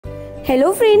Hello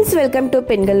friends, welcome to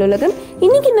Pengal Ulagam.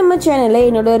 இன்னைக்கு நம்ம சேனல்ல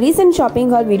என்னோட ரீசன்ட்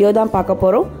ஷாப்பிங் ஹால் வீடியோ தான் பார்க்க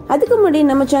போறோம். அதுக்கு முன்னாடி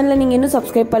நம்ம சேனலை நீங்க இன்னும்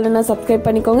சப்ஸ்கிரைப் பண்ணலனா சப்ஸ்கிரைப்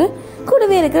பண்ணிக்கோங்க.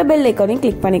 கூடவே இருக்கிற பெல் ஐகானையும்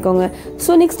கிளிக் பண்ணிக்கோங்க.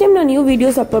 சோ நெக்ஸ்ட் டைம் நான் நியூ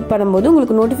வீடியோஸ் அப்லோட் பண்ணும்போது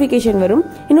உங்களுக்கு நோட்டிஃபிகேஷன் வரும்.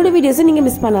 என்னோட வீடியோஸை நீங்க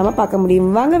மிஸ் பண்ணாம பார்க்க முடியும்.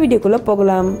 வாங்க வீடியோக்குள்ள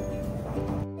போகலாம்.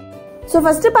 சோ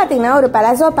ஃபர்ஸ்ட் பாத்தீங்கன்னா ஒரு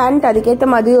பலாசோ பேண்ட் அதுக்கேத்த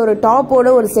மாதிரி ஒரு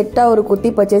டாப்போட ஒரு செட்டா ஒரு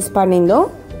குர்த்தி பர்ச்சேஸ் பண்ணிருந்தோம்.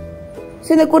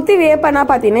 சோ இந்த குர்த்தி வேர் பண்ணா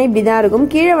பாத்தீங்கன்னா இப்படி தான் இருக்கும்.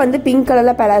 கீழே வந்து பிங்க்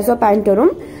கலர்ல பலாசோ பேண்ட்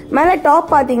வரும். மேல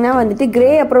டாப் பாத்தீங்கன்னா வந்துட்டு கிரே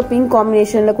அப்புறம் பிங்க்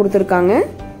காம்பினேஷன்ல கொடுத்துருக்காங்க.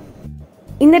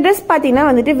 இந்த ட்ரெஸ் பாத்தீங்கன்னா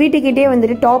வந்துட்டு வீட்டுக்கிட்டே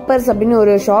வந்துட்டு டாப்பர்ஸ் அப்படின்னு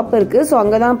ஒரு ஷாப் இருக்கு. ஸோ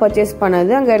அங்கதான் பர்ச்சேஸ்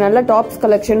பண்ணது. அங்க நல்ல டாப்ஸ்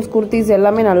கலெக்ஷன்ஸ் குர்த்திஸ்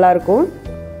எல்லாமே நல்லா இருக்கும்.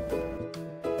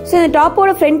 ஸோ இந்த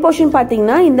டாப்போட ஃப்ரண்ட் போர்ஷன்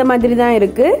பாத்தீங்கன்னா இந்த மாதிரி தான்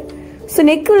இருக்கு. ஸோ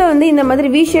நெக்ல வந்து இந்த மாதிரி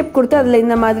வி ஷேப் கொடுத்து அதுல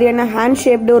இந்த மாதிரியான ஹேண்ட்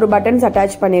ஷேப்டு ஒரு பட்டன்ஸ்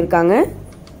அட்டாச் பண்ணிருக்காங்க.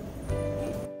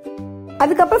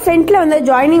 அதுக்கப்புறம் ஃப்ரண்ட்ல வந்து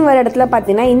ஜாயினிங் வர இடத்துல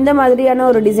பாத்தீங்கன்னா இந்த மாதிரியான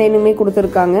ஒரு டிசைனுமே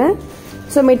கொடுத்துருக்காங்க.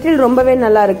 ஸோ மெட்டீரியல் ரொம்பவே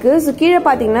நல்லா இருக்கு. ஸோ கீழே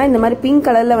பாத்தீங்கன்னா இந்த மாதிரி பிங்க்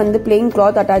கலர்ல வந்து பிளெயின்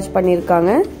கிளாத் அட்டாச்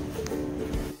பண்ணிருக்காங்க.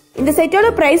 இந்த செட்டோட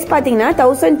பிரைஸ் பாத்தீங்கன்னா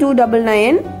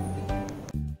 1299.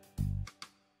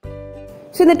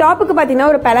 ஸோ இந்த டாப்புக்கு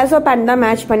பாத்தீங்கன்னா ஒரு பலாசோ பேண்ட் தான்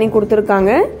மேட்ச் பண்ணி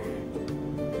கொடுத்துருக்காங்க.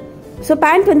 ஸோ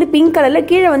பேண்ட் வந்து பிங்க் கலர்ல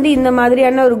கீழே வந்து இந்த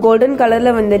மாதிரியான ஒரு கோல்டன்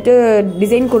கலர்ல வந்துட்டு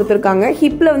டிசைன் கொடுத்துருக்காங்க.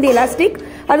 ஹிப்ல வந்து எலாஸ்டிக்,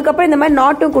 அதுக்கப்புறம் இந்த மாதிரி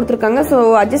நாட்டும் கொடுத்துருக்காங்க. ஸோ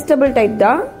அட்ஜஸ்டபிள் டைப்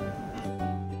தான்.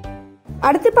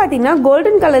 அடுத்து பாத்தீங்கன்னா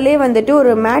கோல்டன் கலர்லயே வந்துட்டு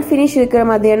ஒரு மேட் பினிஷ் இருக்கிற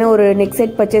மாதிரியான ஒரு நெக்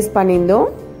செட் பர்ச்சேஸ் பண்ணியிருந்தோம்.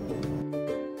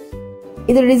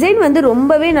 இது டிசைன் வந்து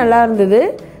ரொம்பவே நல்லா இருந்தது.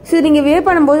 ஸோ நீங்க வேர்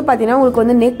பண்ணும்போது பாத்தீங்கன்னா உங்களுக்கு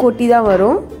வந்து நெக் ஒட்டி தான்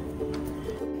வரும்.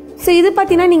 ஸோ இது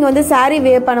பாத்தீங்கன்னா நீங்க வந்து சாரி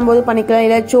வேர் பண்ணும்போது பண்ணிக்கலாம்,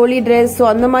 இல்ல சோலி ட்ரெஸ்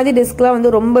அந்த மாதிரி ட்ரெஸ்க்குலாம்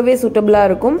வந்து ரொம்பவே சூட்டபிளா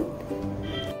இருக்கும்.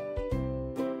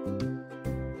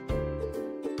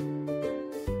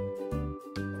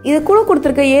 இது கூட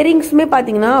கொடுத்துருக்க இயரிங்ஸுமே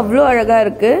பாத்தீங்கன்னா அவ்வளோ அழகா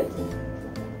இருக்கு.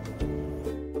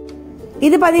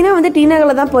 இது பாத்தீங்கன்னா வந்து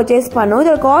tnagaல தான் பர்ச்சேஸ் பண்ணோம்.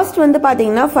 இதோட காஸ்ட் வந்து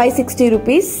பாத்தீங்கன்னா 560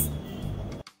 rupees.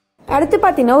 அடுத்து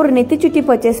பாத்தீங்கன்னா ஒரு நெத்தி சுட்டி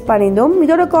பர்ச்சேஸ் பண்ணியிருந்தோம்.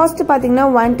 இதோட காஸ்ட் பாத்தீங்கன்னா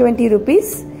 120 rupees.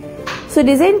 ஸோ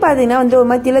டிசைன் பாத்தீங்கன்னா வந்து ஒரு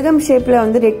மாதிரி திலகம் ஷேப்ல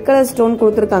வந்து ரெட் கலர் ஸ்டோன்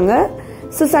கொடுத்துருக்காங்க.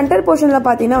 ஸோ சென்டர் போர்ஷன்ல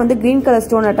பாத்தீங்கன்னா வந்து கிரீன் கலர்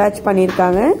ஸ்டோன் அட்டாச்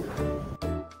பண்ணிருக்காங்க.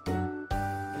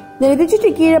 இந்த நெத்தி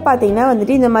சுட்டி கீழே பாத்தீங்கன்னா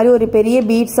வந்துட்டு இந்த மாதிரி ஒரு பெரிய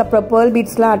பீட்ஸ் அப்புறம் பேர்ல்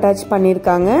பீட்ஸ் எல்லாம் அட்டாச்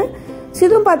பண்ணிருக்காங்க. ஸோ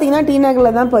இதுவும் பாத்தீங்கன்னா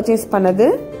tnagaல தான் பர்ச்சேஸ் பண்ணது.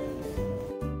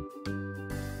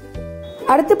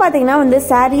 அடுத்து பாத்தீங்கன்னா வந்து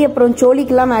சாரி அப்புறம்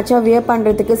சோலிக்கெல்லாம் மேட்சா வியர்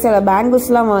பண்றதுக்கு சில பேங்கிள்ஸ்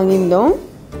எல்லாம் வாங்கியிருந்தோம்.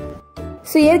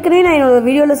 ஸோ ஏற்கனவே நான் என்னோட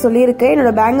வீடியோல சொல்லியிருக்கேன்,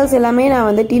 என்னோட பேங்கிள்ஸ் எல்லாமே நான்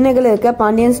வந்து tnagaல இருக்க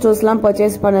பாண்டியன் ஸ்டோர்ஸ் எல்லாம்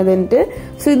பர்ச்சேஸ் பண்ணதுன்ட்டு.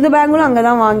 ஸோ இந்த பேங்கிளும்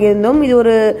அங்கதான் வாங்கியிருந்தோம். இது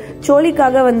ஒரு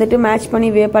சோலிக்காக வந்துட்டு மேட்ச் பண்ணி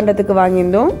வியர் பண்றதுக்கு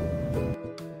வாங்கியிருந்தோம்.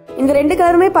 இந்த ரெண்டு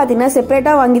கலருமே பாத்தீங்கன்னா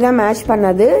செப்பரேட்டா வாங்கி தான் மேட்ச்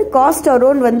பண்ணது. காஸ்ட்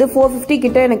அரௌண்ட் வந்து 450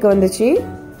 கிட்ட எனக்கு வந்துச்சு.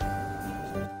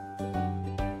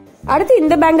 அடுத்து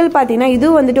இந்த பேங்கிள் பாத்தீங்கன்னா இது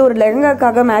வந்துட்டு ஒரு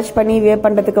லெஹங்காக்காக மேட்ச் பண்ணி வியர்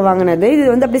பண்றதுக்கு வாங்கினது. இது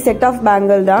வந்து அப்படி செட் ஆஃப்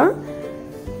பேங்கிள் தான்.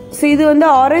 ஸோ இது வந்து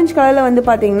ஆரஞ்சு கலர்ல வந்து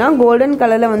பாத்தீங்கன்னா கோல்டன்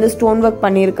கலர்ல வந்து ஸ்டோன் ஒர்க்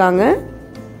பண்ணிருக்காங்க.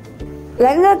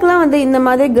 லெஹங்காக்கெல்லாம் வந்து இந்த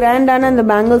மாதிரி கிராண்டான அந்த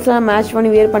பேங்கிள்ஸ் எல்லாம் மேட்ச்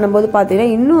பண்ணி வியர் பண்ணும்போது பாத்தீங்கன்னா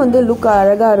இன்னும் வந்து லுக்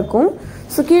அழகா இருக்கும்.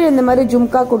 ஸோ கீழே இந்த மாதிரி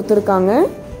ஜும்கா கொடுத்துருக்காங்க.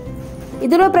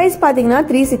 இதோட பிரைஸ் பாத்தீங்கன்னா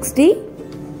 360.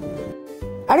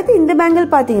 அடுத்து இந்த பேங்கிள்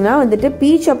பாத்தீங்கன்னா வந்துட்டு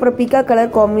பீச் அப்புறம் பீக்கா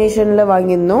கலர் காம்பினேஷன்ல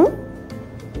வாங்கியிருந்தோம்.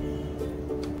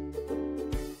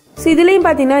 இதுலயும்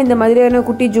பாத்தீங்கன்னா இந்த மாதிரியான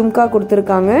குட்டி ஜும்கா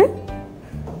கொடுத்துருக்காங்க.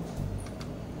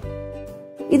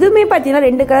 இதுவுமே பாத்தீங்கன்னா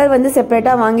ரெண்டு கலர் வந்து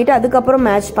செப்பரேட்டா வாங்கிட்டு அதுக்கப்புறம்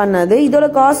மேட்ச் பண்ணது. இதோட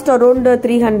காஸ்ட் அரௌண்ட்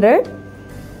 300.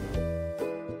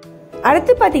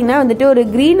 அடுத்து பாத்தீங்கன்னா வந்துட்டு ஒரு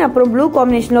கிரீன் அப்புறம் ப்ளூ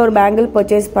காம்பினேஷன்ல ஒரு பேங்கிள்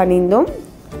பர்ச்சேஸ் பண்ணியிருந்தோம்.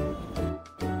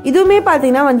 இதுவுமே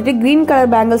பாத்தீங்கன்னா வந்துட்டு green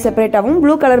colour bangle செப்பரேட்டாவும்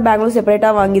blue colour bangle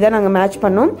செப்பரேட்டா வாங்கி தான் நாங்க மேட்ச்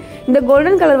பண்ணோம். இந்த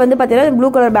கோல்டன் கலர் வந்து பாத்தீங்கன்னா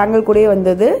ப்ளூ கலர் பேங்கிள் கூடயே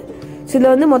வந்தது.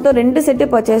 இதுல வந்து மொத்தம் 2 செட்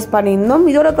பர்ச்சேஸ் பண்ணியிருந்தோம்.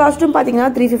 இதோட காஸ்டும் பாத்தீங்கன்னா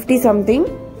 350 சம்திங்.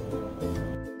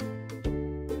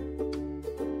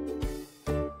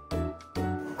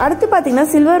 அடுத்து பாத்தீங்கன்னா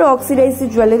சில்வர் ஆக்சிடைஸ்டு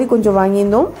ஜுவல்லரி கொஞ்சம்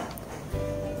வாங்கியிருந்தோம்.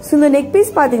 இந்த நெக்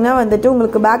பீஸ் பாத்தீங்கன்னா வந்துட்டு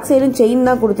உங்களுக்கு பேக் சைடும் செயின்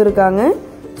தான் கொடுத்துருக்காங்க.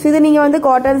 இது நீங்க வந்து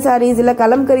காட்டன் சாரீஸ் இல்ல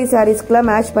கலம்கரி சாரீஸ்க்குலாம்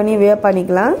மேட்ச் பண்ணி வியர்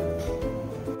பண்ணிக்கலாம்.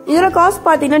 இதோட காஸ்ட்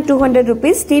பாத்தீங்கன்னா 200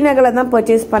 rupees. tnagaல தான்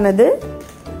பர்ச்சேஸ் பண்ணது.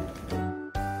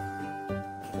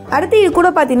 அடுத்து இது கூட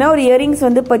பாத்தீங்கன்னா ஒரு இயரிங்ஸ்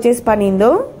வந்து பர்ச்சேஸ்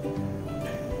பண்ணியிருந்தோம்.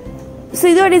 ஸோ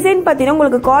இதோட டிசைன் பாத்தீங்கன்னா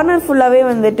உங்களுக்கு கார்னர் ஃபுல்லாவே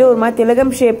வந்துட்டு ஒரு மாதிரி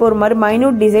திலகம் ஷேப் ஒரு மாதிரி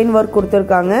மைனூட் டிசைன் ஒர்க்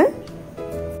கொடுத்துருக்காங்க.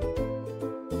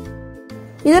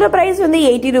 இதோட பிரைஸ் வந்து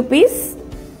 80 rupees.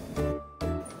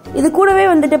 இது கூடவே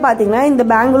வந்துட்டு பாத்தீங்கன்னா இந்த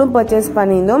பேங்கிளும் பர்ச்சேஸ்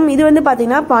பண்ணியிருந்தோம். இது வந்து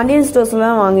பாத்தீங்கன்னா பாண்டியன் ஸ்டோர்ஸ்ல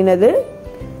தான் வாங்கினது.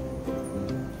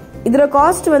 இதோட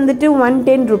காஸ்ட் வந்துட்டு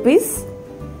 110 rupees.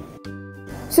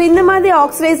 ஸோ இந்த மாதிரி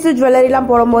ஆக்சிடைஸ்டு ஜுவல்லரிலாம்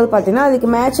போடும்போது பார்த்தீங்கன்னா அதுக்கு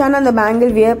மேட்சான அந்த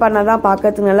பேங்கிள் வியர் பண்ணாதான்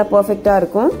பார்க்கறதுக்கு நல்லா பர்ஃபெக்டாக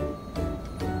இருக்கும்.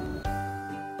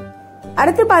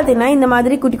 அடுத்து பார்த்தீங்கன்னா இந்த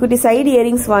மாதிரி குட்டி குட்டி சைடு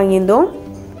இயரிங்ஸ் வாங்கியிருந்தோம்.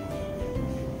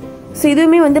 ஸோ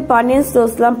இதுவுமே வந்து பாண்டியன்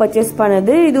ஸ்டோர்ஸ்லாம் பர்ச்சேஸ்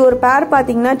பண்ணது. இது ஒரு பேர்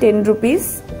பார்த்தீங்கன்னா 10 rupees.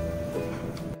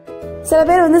 சில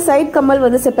பேர் வந்து சைட் கம்மல்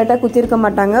வந்து செப்பரேட்டாக குத்திருக்க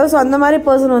மாட்டாங்க. ஸோ அந்த மாதிரி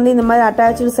பர்சன் வந்து இந்த மாதிரி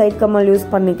அட்டாச்சு சைட் கம்மல் யூஸ்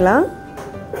பண்ணிக்கலாம்.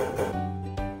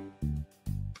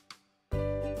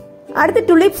 அடுத்து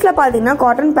டுலிப்ஸில் பார்த்தீங்கன்னா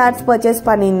காட்டன் பேட்ஸ் பர்ச்சேஸ்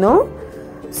பண்ணியிருந்தோம்.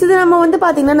 ஸோ இது நம்ம வந்து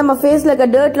பார்த்தீங்கன்னா நம்ம ஃபேஸில் இருக்க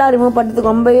டர்ட்லாம் ரிமூவ்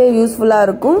பண்ணுறதுக்கு ரொம்பவே யூஸ்ஃபுல்லாக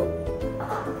இருக்கும்.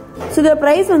 ஸோ இதோட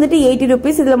ப்ரைஸ் வந்துட்டு 80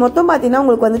 rupees. இதில் மொத்தம் பார்த்தீங்கன்னா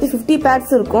உங்களுக்கு வந்துட்டு 50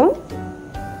 பேட்ஸ் இருக்கும்.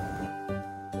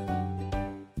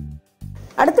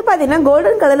 அடுத்து பார்த்தீங்கன்னா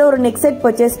கோல்டன் கலரில் ஒரு நெக் செட்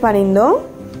பர்ச்சேஸ் பண்ணியிருந்தோம்.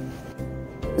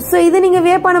 ஸோ இதை நீங்கள்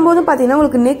வேர் பண்ணும்போது பார்த்தீங்கன்னா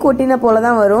உங்களுக்கு நெக் ஒட்டின போல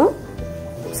தான் வரும்.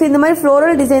 ஸோ இந்த மாதிரி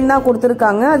ஃப்ளோரல் டிசைன் தான்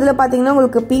கொடுத்துருக்காங்க. அதில் பார்த்தீங்கன்னா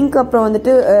உங்களுக்கு பிங்க் அப்புறம்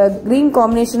வந்துட்டு க்ரீன்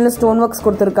காம்பினேஷனில் ஸ்டோன் ஒர்க்ஸ்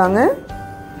கொடுத்துருக்காங்க.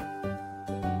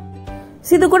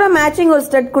 ஸோ இது கூட மேட்சிங் ஒரு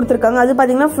ஸ்டட் கொடுத்துருக்காங்க. அது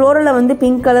பார்த்தீங்கன்னா ஃப்ளோரலில் வந்து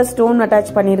பிங்க் கலர் ஸ்டோன்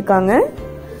அட்டாச் பண்ணியிருக்காங்க.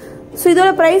 ஸோ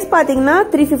இதோட ப்ரைஸ் பார்த்தீங்கன்னா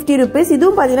 350 rupees.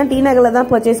 இதுவும் பார்த்தீங்கன்னா tnagarshopping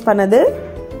தான் பர்ச்சேஸ் பண்ணது.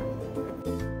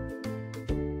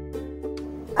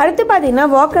 அடுத்து பார்த்தீங்கன்னா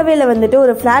வாக்கவேல வந்துட்டு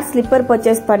ஒரு ஃபிளாட் ஸ்லிப்பர்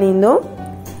பர்ச்சேஸ் பண்ணியிருந்தோம்.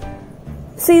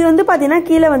 ஸோ இது வந்து பார்த்தீங்கன்னா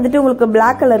கீழே வந்துட்டு உங்களுக்கு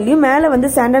பிளாக் கலர்லையும் மேலே வந்து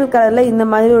சாண்டல் கலரில் இந்த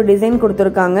மாதிரி ஒரு டிசைன்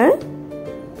கொடுத்துருக்காங்க.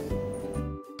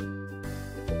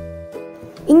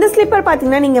 இந்த ஸ்லிப்பர்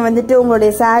பார்த்தீங்கன்னா நீங்கள் வந்துட்டு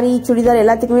உங்களுடைய சாரீ சுடிதார்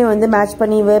எல்லாத்துக்குமே வந்து மேட்ச்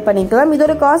பண்ணி வேர் பண்ணிக்கலாம்.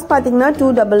 இதோட காஸ்ட் பார்த்தீங்கன்னா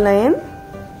 299.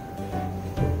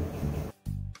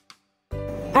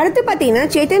 அடுத்து பார்த்தீங்கன்னா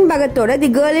Chetan பகத்தோட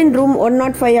the girl in room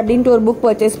 105 அப்படின்ட்டு ஒரு புக்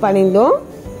பர்ச்சேஸ் பண்ணியிருந்தோம்.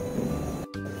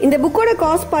 இந்த புக்கோட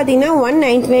காஸ்ட் பார்த்தீங்கன்னா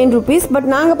 199 rupees. பட்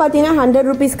நாங்கள் பார்த்தீங்கன்னா 100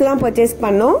 rupeesக்கு தான் பர்ச்சேஸ்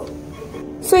பண்ணோம்.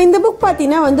 ஸோ இந்த புக்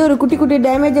பார்த்தீங்கன்னா வந்து ஒரு குட்டி குட்டி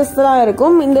டேமேஜஸ் தான்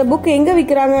இருக்கும். இந்த புக் எங்கே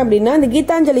விற்கிறாங்க அப்படின்னா இந்த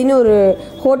கீதாஞ்சலின்னு ஒரு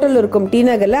ஹோட்டல் இருக்கும்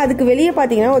tnagarsல. அதுக்கு வெளியே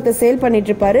பார்த்தீங்கன்னா ஒருத்தர் சேல்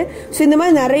பண்ணிட்டு இருப்பாரு. ஸோ இந்த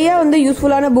மாதிரி நிறைய வந்து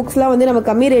யூஸ்ஃபுல்லான புக்ஸ்லாம் வந்து நம்ம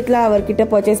கம்மி ரேட்டில் அவர்கிட்ட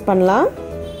பர்ச்சேஸ் பண்ணலாம்.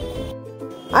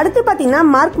 அடுத்து பார்த்தீங்கன்னா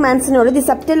mark மேன்சனோட the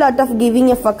சப்டில் art of giving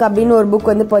a fuck அப்படின்னு ஒரு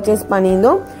புக் வந்து பர்ச்சேஸ்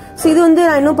பண்ணியிருந்தோம். ஸோ இது வந்து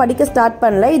நான் இன்னும் படிக்க ஸ்டார்ட்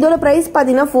பண்ணல. இதோட ப்ரைஸ்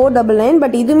பார்த்தீங்கன்னா 499.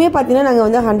 பட் இதுவுமே பார்த்தீங்கன்னா நாங்கள்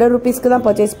வந்து 100 rupeesக்கு தான்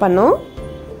பர்ச்சேஸ் பண்ணோம்.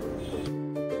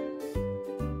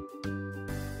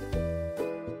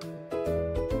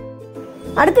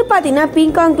 அடுத்து பார்த்தீங்கன்னா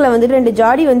பீங்காங்கில் வந்துட்டு 2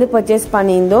 ஜாடி வந்து பர்ச்சேஸ்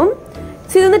பண்ணியிருந்தோம்.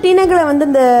 ஸோ இது வந்து tnagarsல வந்து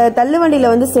இந்த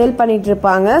தள்ளுவண்டியில் வந்து சேல் பண்ணிட்டு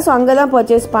இருப்பாங்க. ஸோ அங்கே தான்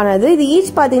பர்ச்சேஸ் பண்ணது. இது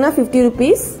ஈச் பார்த்தீங்கன்னா 50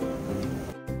 rupees.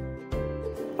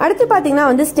 அடுத்து பார்த்தீங்கன்னா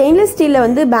வந்து ஸ்டெயின்லெஸ் ஸ்டீலில்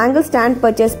வந்து பேங்கிள் ஸ்டாண்ட்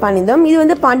பர்ச்சேஸ் பண்ணியிருந்தோம். இது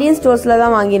வந்து பாண்டியன் ஸ்டோர்ஸில்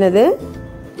தான் வாங்கினது.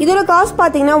 இதோட காஸ்ட்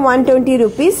பார்த்தீங்கன்னா 120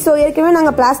 rupees. ஸோ ஏற்கனவே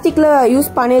நாங்கள் பிளாஸ்டிக்கில் யூஸ்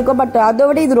பண்ணியிருக்கோம். பட் அதை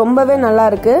விட இது ரொம்பவே நல்லா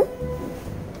இருக்கு.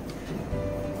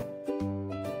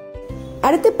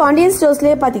 அடுத்து பாண்டியன்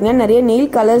ஸ்டோர்ஸ்லேயே பார்த்தீங்கன்னா நிறைய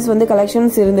நெயில் கலர்ஸ் வந்து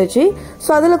கலெக்ஷன்ஸ் இருந்துச்சு. ஸோ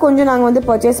அதில் கொஞ்சம் நாங்கள் வந்து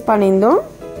பர்ச்சேஸ் பண்ணியிருந்தோம்.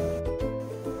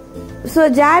 ஸோ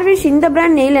ஜார்விஷ் இந்த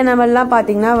பிராண்ட் நெயில் எனாமல்லாம்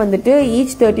பார்த்தீங்கன்னா வந்துட்டு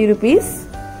ஈச் 30 rupees.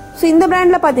 ஸோ இந்த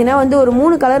பிராண்டில் பார்த்தீங்கன்னா வந்து ஒரு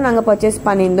 3 கலர் நாங்கள் பர்ச்சேஸ்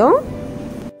பண்ணியிருந்தோம்.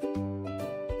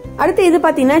 அடுத்து இது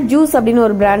பார்த்தீங்கன்னா ஜூஸ் அப்படின்னு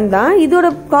ஒரு பிராண்ட் தான். இதோட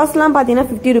காஸ்ட்லாம் பார்த்தீங்கன்னா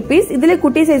 50 rupees. இதுல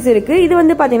குட்டி சைஸ் இருக்கு. இது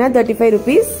வந்து பார்த்தீங்கன்னா 35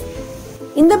 rupees.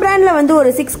 இந்த பிராண்ட்ல வந்து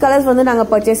ஒரு 6 கலர்ஸ் வந்து நாங்கள்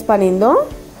பர்ச்சேஸ் பண்ணியிருந்தோம்.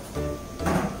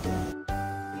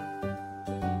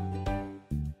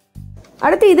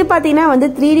 அடுத்து இது பார்த்தீங்கன்னா வந்து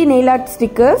 3D nail art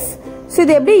stickers. So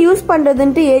இது எப்படி யூஸ்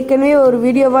பண்ணுறதுன்ட்டு ஏற்கனவே ஒரு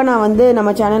வீடியோவாக நான் வந்து நம்ம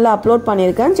சேனலில் அப்லோட்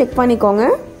பண்ணியிருக்கேன். செக் பண்ணிக்கோங்க.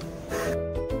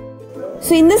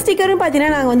 ஸோ இந்த ஸ்டிக்கரும்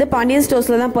பார்த்தீங்கன்னா நாங்கள் வந்து பாண்டியன்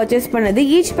ஸ்டோர்ஸில் தான் பர்ச்சேஸ் பண்ணது.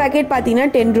 ஈச் பேக்கெட் பார்த்தீங்கன்னா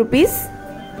 10 rupees.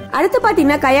 அடுத்து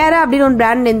பார்த்தீங்கன்னா கயாரா அப்படின்னு ஒரு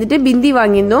பிராண்ட் வந்துட்டு பிந்தி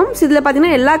வாங்கியிருந்தோம். ஸோ இதில்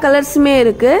பார்த்தீங்கன்னா எல்லா கலர்ஸுமே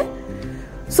இருக்குது.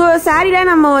 ஸோ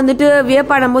சாரீலாம் நம்ம வந்துட்டு வியர்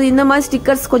பண்ணும்போது இந்த மாதிரி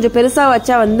ஸ்டிக்கர்ஸ் கொஞ்சம் பெருசாக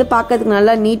வச்சா வந்து பார்க்கறதுக்கு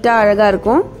நல்லா நீட்டாக அழகாக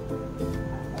இருக்கும்.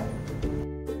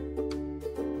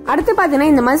 அடுத்து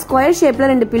பார்த்தீங்கன்னா இந்த மாதிரி ஸ்கொயர்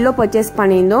ஷேப்பில் 2 பில்லோ பர்ச்சேஸ்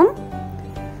பண்ணியிருந்தோம்.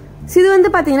 ஸோ இது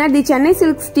வந்து பார்த்தீங்கன்னா தி சென்னை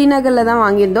சில்க்ஸ் tnagarsல தான்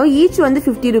வாங்கியிருந்தோம். ஈச் வந்து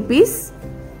 50 rupees.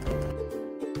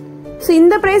 ஸோ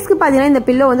இந்த ப்ரைஸ்க்கு பார்த்தீங்கன்னா இந்த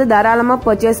பில்லோ வந்து தாராளமாக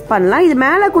பர்ச்சேஸ் பண்ணலாம். இது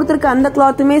மேலே கொடுத்துருக்க அந்த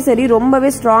கிளாத்துமே சரி ரொம்பவே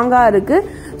ஸ்ட்ராங்காக இருக்குது.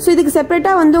 ஸோ இதுக்கு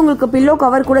செப்பரேட்டாக வந்து உங்களுக்கு பில்லோ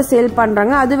கவர் கூட சேல்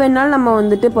பண்ணுறாங்க. அது வேணாலும் நம்ம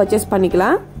வந்துட்டு பர்ச்சேஸ்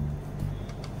பண்ணிக்கலாம்.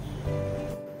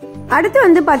 அடுத்து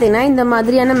வந்து பார்த்தீங்கன்னா இந்த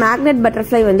மாதிரியான மேக்னெட்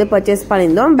பட்டர்ஃப்ளை வந்து பர்ச்சேஸ்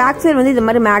பண்ணியிருந்தோம். பேக் சைடு வந்து இந்த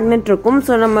மாதிரி மேக்னெட் இருக்கும்.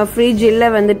 ஸோ நம்ம ஃப்ரிட்ஜ் இல்லை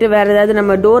வந்துட்டு வேறு ஏதாவது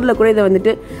நம்ம டோரில் கூட இதை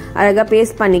வந்துட்டு அழகாக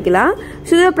பேஸ்ட் பண்ணிக்கலாம்.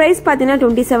 ஸோ இதோட ப்ரைஸ் பார்த்தீங்கன்னா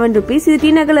 27 rupees. இது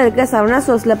tnagarsல இருக்க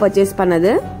சரவணாஸ்டோர்ஸில் பர்ச்சேஸ்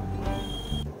பண்ணது.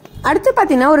 அடுத்து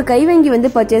பார்த்தீங்கன்னா ஒரு கைவங்கி வந்து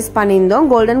பர்ச்சேஸ் பண்ணியிருந்தோம்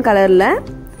கோல்டன் கலரில்.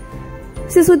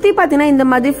 ஸோ சுற்றி பார்த்தீங்கன்னா இந்த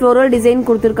மாதிரி ஃப்ளோரல் டிசைன்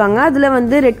கொடுத்துருக்காங்க. அதில்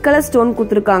வந்து ரெட் கலர் ஸ்டோன்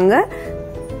கொடுத்துருக்காங்க.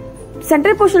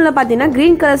 சென்டர் போர்ஷனில் பார்த்தீங்கன்னா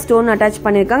கிரீன் கலர் ஸ்டோன் அட்டாச்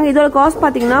பண்ணியிருக்காங்க. இதோட காஸ்ட்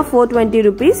பார்த்தீங்கன்னா 420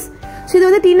 rupees. ஸோ இது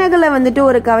வந்து tnagarsல வந்துட்டு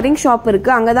ஒரு கவரிங் ஷாப்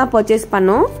இருக்குது. அங்கே தான் பர்ச்சேஸ்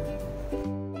பண்ணோம்.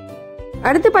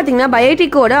 அடுத்து பார்த்தீங்கன்னா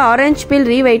பயோட்டிக்கோட ஆரஞ்ச் பீல்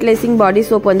ரீவைட்டலைசிங் பாடி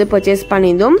சோப் வந்து பர்ச்சேஸ்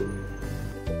பண்ணியிருந்தோம்.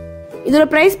 இதோட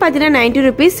பிரைஸ் பார்த்தீங்கன்னா 90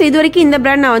 rupees. இது வரைக்கும் இந்த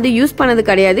பிராண்ட் நான் வந்து யூஸ் பண்ணது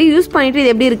கிடையாது. யூஸ் பண்ணிட்டு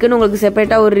இது எப்படி இருக்குன்னு உங்களுக்கு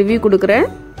செப்பரேட்டா ஒரு ரிவ்யூ கொடுக்குறேன்.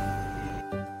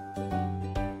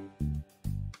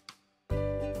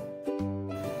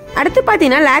 அடுத்து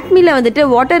பார்த்தீங்கன்னா லாக்மில வந்துட்டு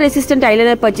வாட்டர் ரெசிஸ்டன்ட்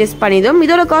ஐலைனர் பர்ச்சேஸ் பண்ணிதோம்.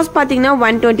 இதோட காஸ்ட் பார்த்தீங்கன்னா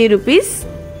 120 rupees.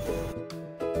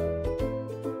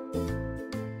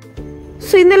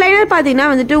 ஸோ இந்த லைனர் பார்த்தீங்கன்னா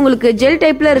வந்துட்டு உங்களுக்கு ஜெல்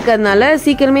டைப்ல இருக்கிறதுனால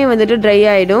சீக்கிரமே வந்துட்டு ட்ரை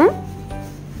ஆயிடும்.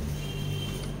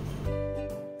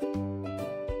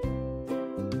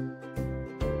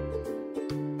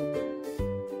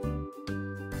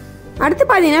 அடுத்து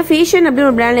பார்த்தீங்கன்னா ஃபேஷன் அப்படின்னு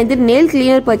ஒரு பிராண்ட்ல இருந்து நெயில்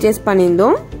கிளீனர் பர்ச்சேஸ்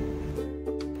பண்ணியிருந்தோம்.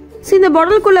 ஸோ இந்த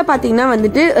பாட்டிலுக்குள்ள பார்த்தீங்கன்னா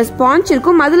வந்துட்டு ஸ்பாஞ்ச்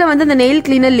இருக்கும், அதில் வந்து அந்த நெயில்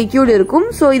கிளீனர் லிக்யூட் இருக்கும்.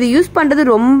 ஸோ இது யூஸ் பண்ணுறது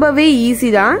ரொம்பவே ஈஸி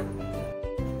தான்.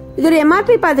 இதோட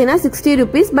எம்ஆர்பி பார்த்தீங்கன்னா 60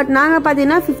 rupees, பட் நாங்கள்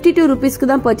பார்த்தீங்கன்னா 52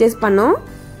 rupeesக்கு தான் பர்ச்சேஸ் பண்ணோம்.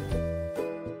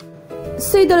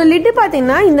 ஸோ இதோட லிட்டு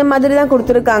பார்த்தீங்கன்னா இந்த மாதிரி தான்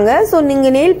கொடுத்துருக்காங்க. ஸோ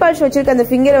நீங்கள் நெயில் பாலிஷ் வச்சிருக்க அந்த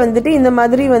ஃபிங்கரை வந்துட்டு இந்த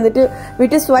மாதிரி வந்துட்டு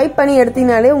விட்டு ஸ்வைப் பண்ணி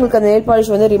எடுத்தீங்கனாலே உங்களுக்கு அந்த நெயில்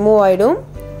பாலிஷ் வந்து ரிமூவ் ஆகிடும்.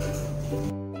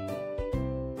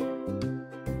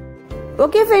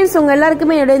 ஓகே ஃப்ரெண்ட்ஸ், உங்க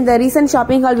எல்லாருக்குமே என்னோட இந்த ரீசன்ட்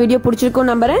ஷாப்பிங் ஹால் வீடியோ பிடிச்சிருக்கும்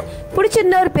நம்புறேன்.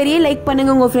 பிடிச்சிருந்தா ஒரு பெரிய லைக்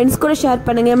பண்ணுங்க, உங்க ஃப்ரெண்ட்ஸ் கூட ஷேர்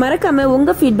பண்ணுங்க, மறக்காம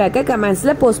உங்க ஃபீட்பேக்கை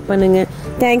கமெண்ட்ஸ்ல போஸ்ட் பண்ணுங்க.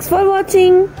 தேங்க்ஸ் ஃபார்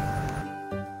வாட்சிங்.